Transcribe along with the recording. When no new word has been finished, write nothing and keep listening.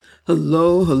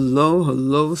Hello, hello,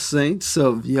 hello, saints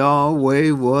of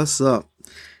Yahweh. What's up?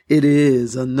 It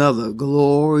is another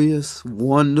glorious,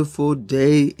 wonderful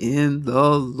day in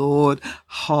the Lord.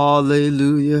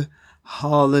 Hallelujah.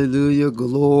 Hallelujah.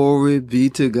 Glory be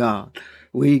to God.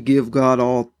 We give God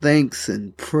all thanks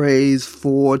and praise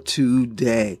for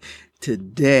today.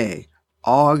 Today,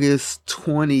 August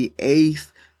 28th,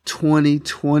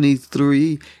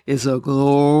 2023 is a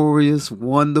glorious,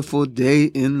 wonderful day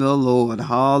in the Lord.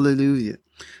 Hallelujah.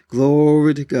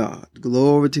 Glory to God.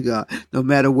 Glory to God. No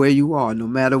matter where you are, no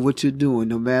matter what you're doing,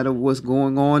 no matter what's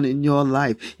going on in your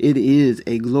life, it is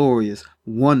a glorious,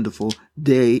 wonderful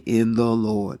day in the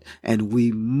Lord. And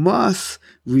we must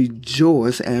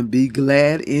rejoice and be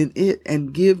glad in it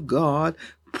and give God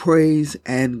praise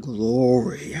and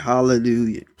glory.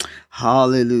 Hallelujah.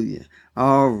 Hallelujah.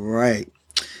 All right.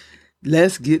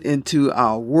 Let's get into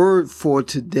our word for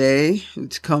today,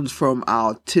 which comes from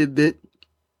our tidbit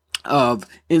of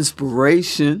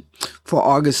inspiration for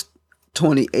August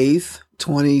 28th,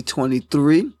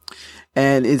 2023.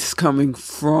 And it's coming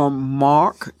from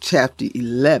Mark chapter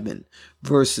 11,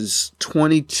 verses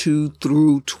 22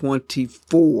 through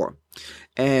 24.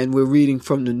 And we're reading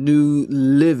from the New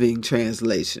Living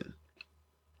Translation.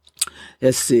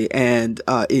 Let's see. And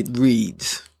it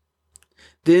reads,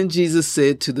 "Then Jesus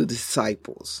said to the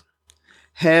disciples,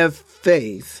 'Have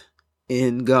faith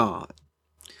in God.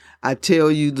 I tell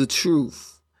you the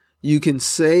truth. You can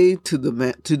say to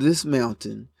this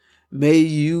mountain, may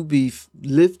you be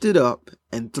lifted up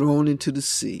and thrown into the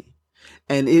sea,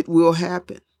 and it will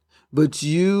happen. But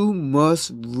you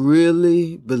must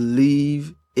really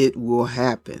believe it will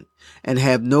happen and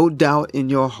have no doubt in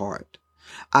your heart.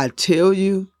 I tell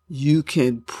you, you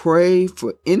can pray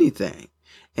for anything,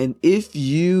 and if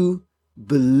you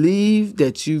believe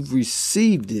that you've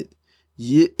received it,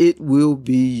 it will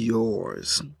be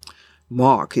yours."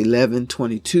 Mark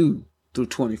 11:22 through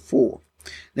 24.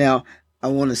 Now, I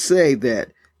want to say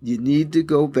that you need to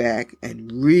go back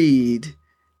and read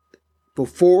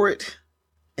before it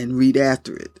and read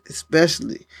after it,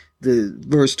 especially the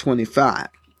verse 25.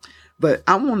 But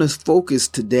I want to focus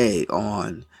today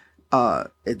on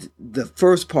the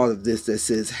first part of this that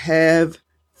says, "Have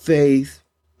faith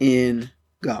in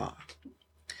God."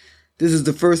 This is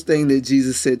the first thing that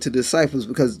Jesus said to the disciples,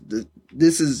 because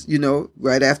this is,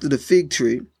 right after the fig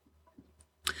tree.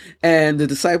 And the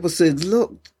disciples said,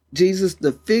 "Look, Jesus,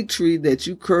 the fig tree that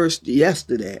you cursed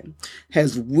yesterday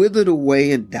has withered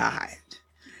away and died."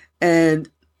 And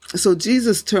so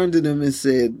Jesus turned to them and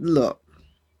said, "Look,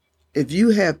 if you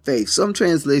have faith," some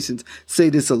translations say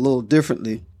this a little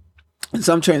differently. In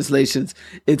some translations,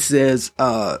 it says,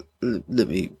 let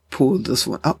me pull this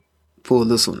one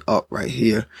up right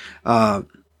here.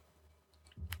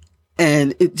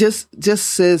 And it just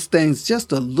says things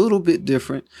just a little bit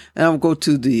different. And I'll go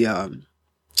to the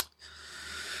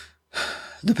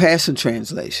Passion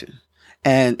Translation.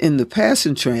 And in the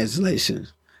Passion Translation,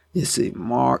 you see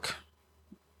Mark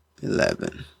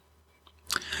 11.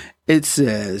 It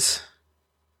says,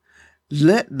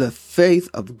 "Let the faith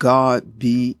of God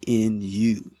be in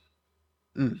you.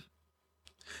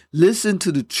 Listen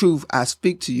to the truth I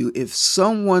speak to you. If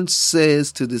someone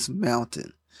says to this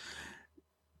mountain,"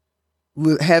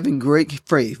 with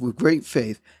great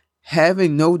faith,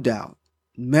 having no doubt,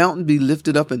 "mountain be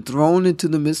lifted up and thrown into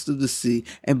the midst of the sea,"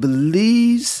 and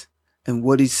believes in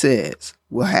what he says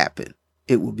will happen,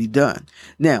 it will be done.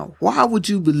 Now, why would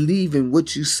you believe in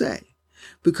what you say?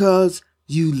 Because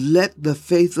you let the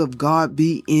faith of God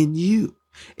be in you.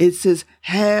 It says,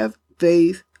 have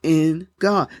faith in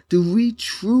God. Do we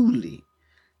truly,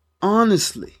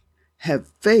 honestly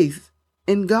have faith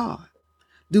in God?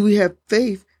 Do we have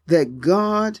faith that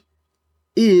God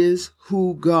is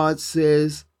who God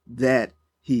says that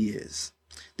he is?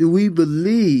 Do we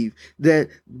believe that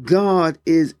God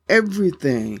is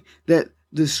everything that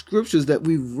the scriptures that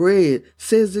we've read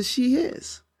says that she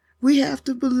is? We have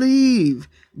to believe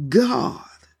God.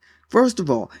 First of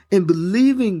all, in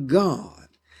believing God,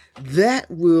 that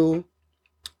will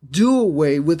do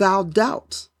away with our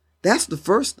doubts. That's the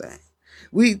first thing.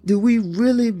 Do we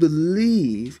really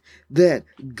believe that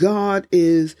God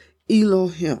is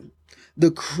Elohim,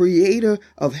 the creator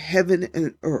of heaven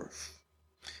and earth?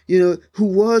 Who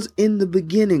was in the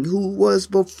beginning, who was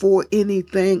before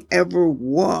anything ever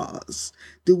was.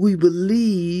 Do we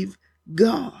believe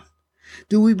God?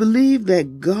 Do we believe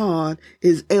that God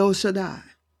is El Shaddai?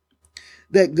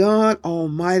 That God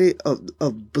Almighty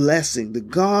of blessing, the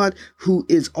God who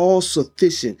is all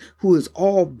sufficient, who is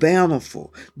all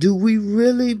bountiful. Do we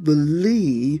really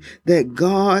believe that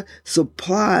God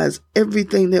supplies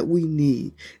everything that we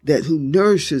need, that who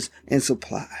nourishes and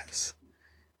supplies?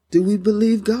 Do we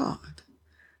believe God?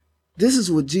 This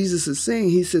is what Jesus is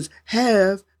saying. He says,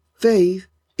 have faith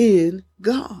in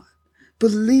God.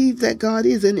 Believe that God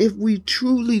is. And if we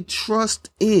truly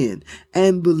trust in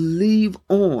and believe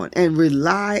on and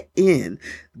rely in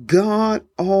God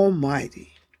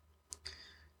Almighty,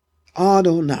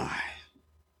 Adonai,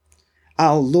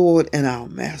 our Lord and our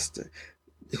Master,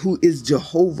 who is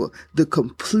Jehovah, the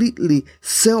completely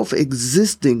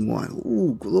self-existing one.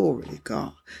 Ooh, glory to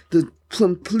God. The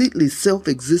completely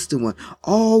self-existing one,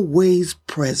 always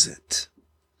present.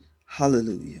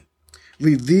 Hallelujah.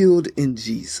 Revealed in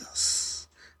Jesus.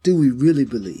 Do we really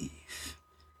believe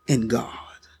in God?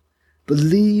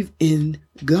 Believe in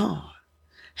God.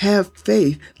 Have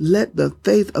faith. Let the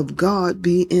faith of God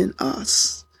be in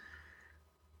us.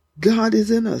 God is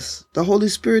in us. The Holy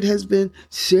Spirit has been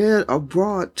shared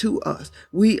abroad to us.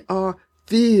 We are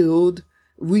filled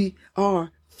with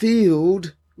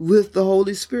the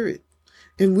Holy Spirit.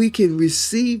 And we can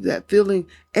receive that filling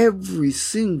every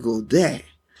single day.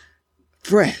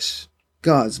 Fresh.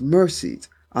 God's mercies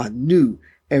are new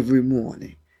every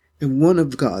morning. And one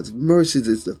of God's mercies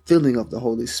is the filling of the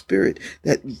Holy Spirit,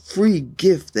 that free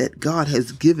gift that God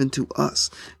has given to us.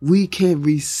 We can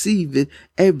receive it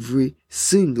every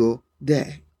single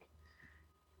day.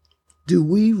 Do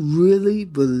we really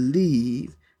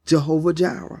believe Jehovah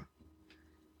Jireh,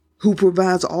 who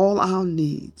provides all our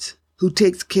needs, who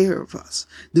takes care of us?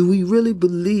 Do we really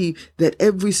believe that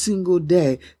every single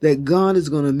day that God is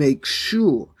going to make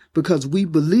sure, because we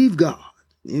believe God?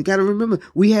 You got to remember,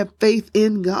 we have faith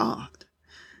in God,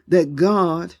 that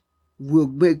God will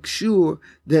make sure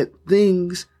that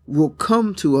things will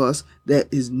come to us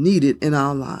that is needed in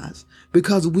our lives,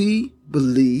 because we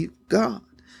believe God,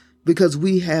 because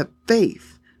we have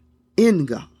faith in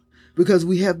God, because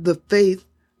we have the faith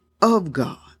of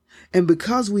God. And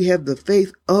because we have the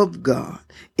faith of God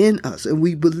in us, and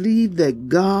we believe that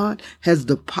God has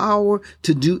the power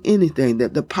to do anything,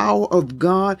 that the power of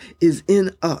God is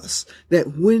in us,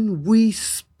 that when we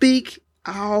speak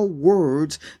our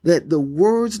words, that the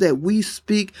words that we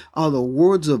speak are the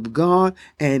words of God,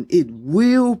 and it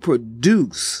will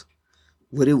produce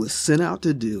what it was sent out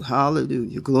to do.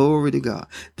 Hallelujah. Glory to God.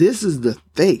 This is the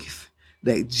faith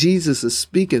that Jesus is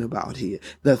speaking about here.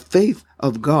 The faith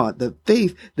of God, the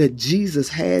faith that Jesus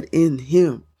had in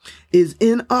him is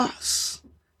in us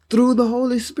through the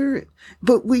Holy Spirit.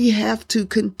 But we have to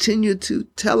continue to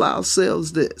tell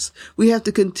ourselves this. We have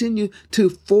to continue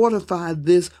to fortify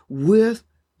this with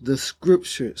the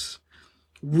scriptures,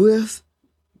 with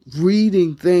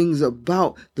reading things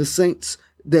about the saints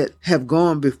that have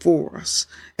gone before us,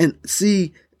 and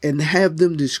see and have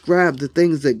them describe the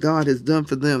things that God has done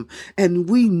for them. And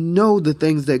we know the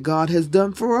things that God has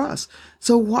done for us.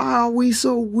 So why are we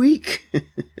so weak?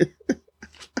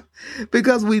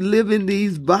 Because we live in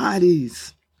these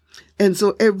bodies. And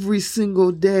so every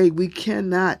single day, we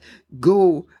cannot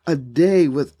go a day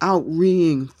without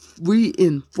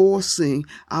reinforcing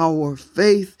our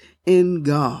faith in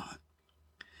God.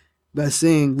 By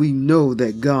saying we know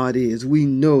that God is, we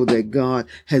know that God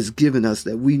has given us,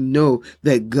 that we know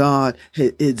that God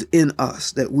is in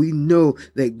us, that we know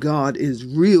that God is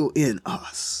real in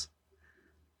us.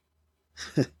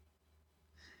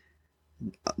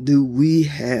 Do we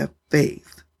have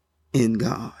faith in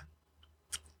God?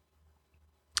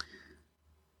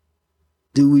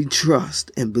 Do we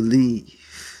trust and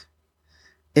believe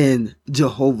in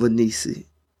Jehovah Nissi,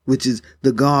 which is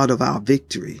the God of our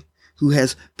victory, who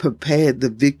has prepared the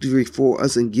victory for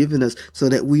us and given us so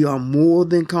that we are more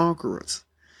than conquerors,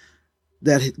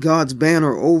 that God's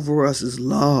banner over us is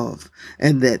love,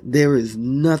 and that there is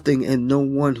nothing and no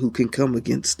one who can come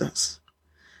against us.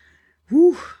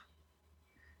 Whew.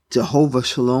 Jehovah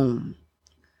Shalom,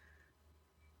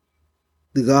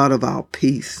 the God of our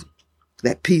peace,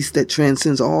 that peace that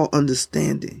transcends all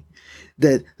understanding,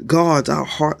 that guards our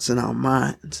hearts and our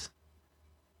minds,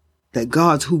 that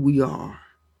guards who we are,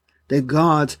 that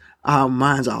guards our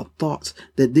minds, our thoughts,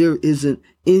 that there isn't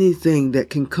anything that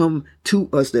can come to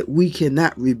us that we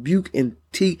cannot rebuke and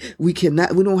teach. We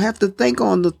don't have to think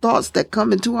on the thoughts that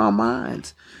come into our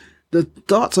minds, the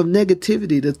thoughts of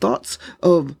negativity, the thoughts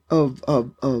of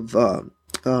the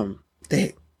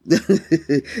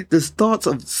thoughts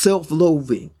of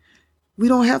self-loathing. We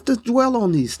don't have to dwell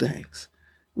on these things.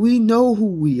 We know who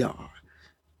we are.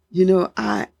 You know,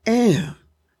 I am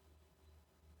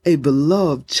a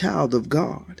beloved child of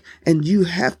God. And you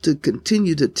have to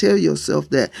continue to tell yourself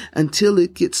that until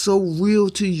it gets so real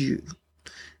to you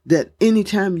that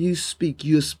anytime you speak,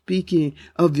 you're speaking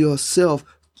of yourself,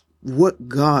 what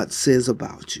God says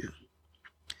about you.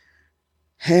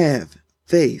 Have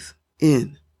faith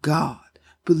in God.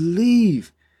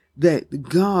 Believe that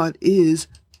God is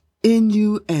in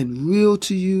you and real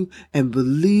to you and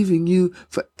believing you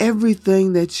for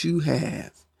everything that you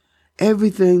have,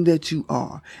 everything that you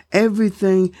are,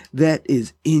 everything that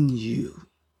is in you.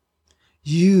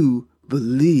 You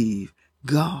believe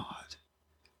God.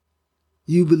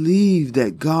 You believe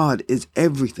that God is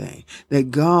everything,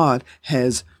 that God's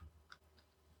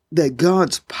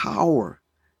power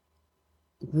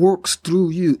works through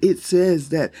you. It says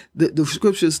that the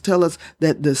scriptures tell us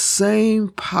that the same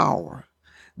power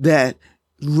that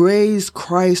raised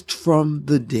Christ from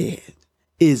the dead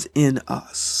is in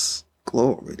us.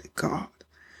 Glory to God.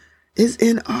 Is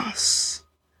in us.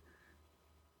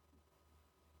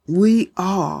 We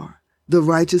are the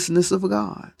righteousness of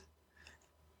God.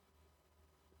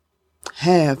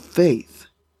 Have faith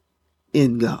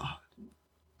in God.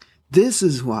 This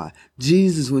is why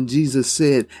when Jesus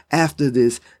said after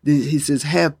this, he says,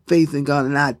 have faith in God.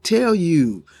 And I tell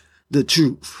you the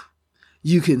truth.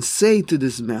 You can say to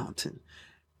this mountain,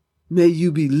 may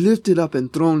you be lifted up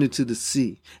and thrown into the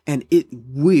sea, and it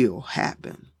will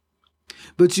happen.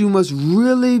 But you must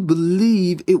really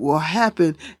believe it will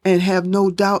happen and have no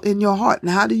doubt in your heart.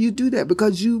 And how do you do that?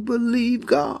 Because you believe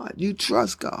God. You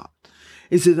trust God.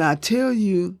 It says, I tell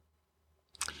you,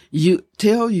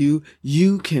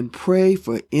 you can pray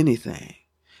for anything.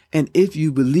 And if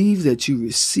you believe that you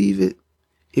receive it,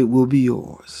 it will be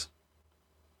yours.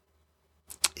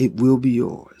 It will be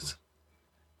yours.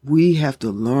 We have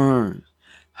to learn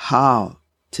how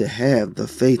to have the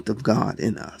faith of God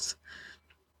in us.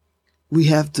 We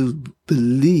have to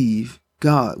believe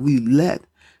God. We let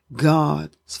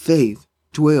God's faith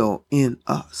dwell in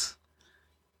us.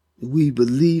 We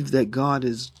believe that God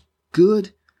is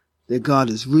good, that God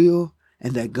is real,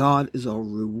 and that God is a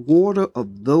rewarder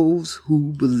of those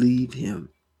who believe him.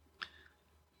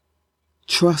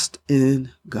 Trust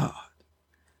in God.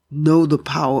 Know the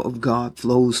power of God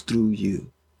flows through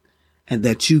you, and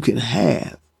that you can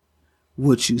have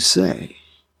what you say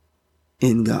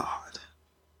in God.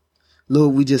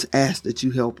 Lord, we just ask that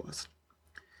you help us.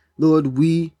 Lord,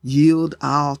 we yield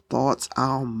our thoughts,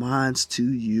 our minds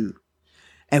to you.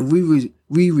 And we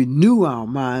renew our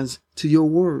minds to your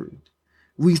word.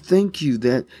 We thank you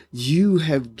that you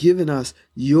have given us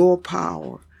your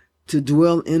power to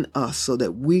dwell in us so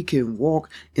that we can walk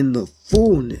in the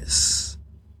fullness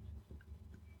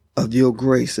of your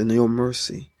grace and your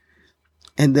mercy.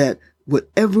 And that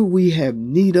whatever we have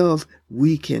need of,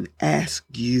 we can ask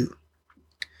you.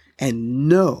 And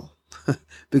know,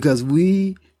 because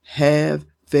we have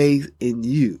faith in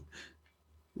you,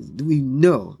 we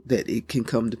know that it can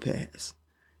come to pass.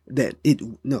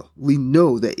 We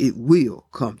know that it will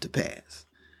come to pass.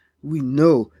 We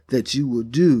know that you will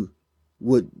do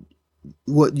what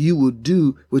you will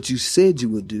do, what you said you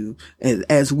would do, and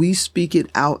as we speak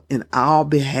it out in our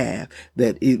behalf,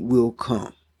 that it will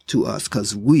come to us,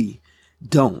 because we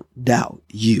don't doubt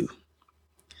you.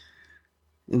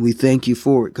 And we thank you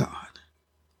for it, God,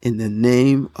 in the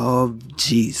name of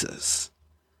Jesus.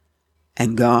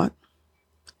 And God,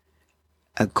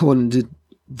 according to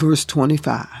verse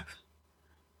 25,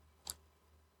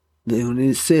 then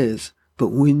it says, but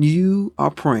when you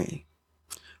are praying,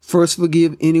 first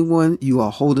forgive anyone you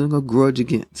are holding a grudge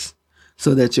against,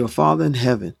 so that your Father in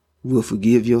heaven will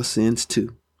forgive your sins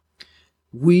too.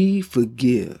 We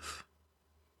forgive.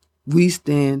 We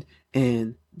stand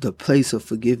in the place of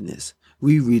forgiveness.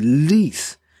 We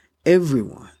release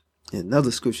everyone.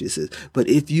 Another scripture says, but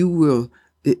if you will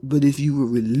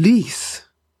release,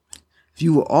 if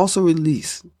you will also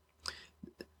release,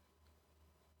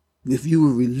 if you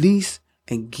will release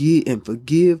and give and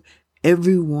forgive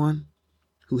everyone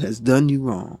who has done you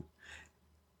wrong,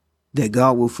 that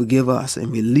God will forgive us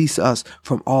and release us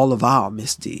from all of our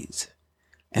misdeeds.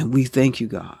 And we thank you,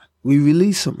 God. We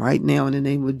release them right now in the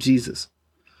name of Jesus.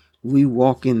 We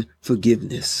walk in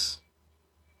forgiveness.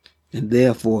 And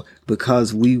therefore,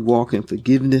 because we walk in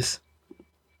forgiveness,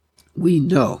 we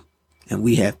know and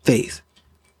we have faith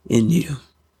in you.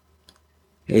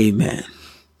 Amen.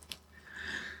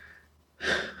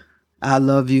 I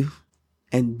love you,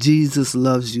 and Jesus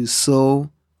loves you so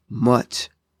much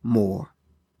more.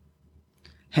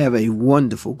 Have a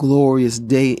wonderful, glorious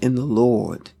day in the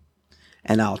Lord,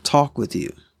 and I'll talk with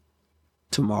you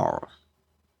tomorrow.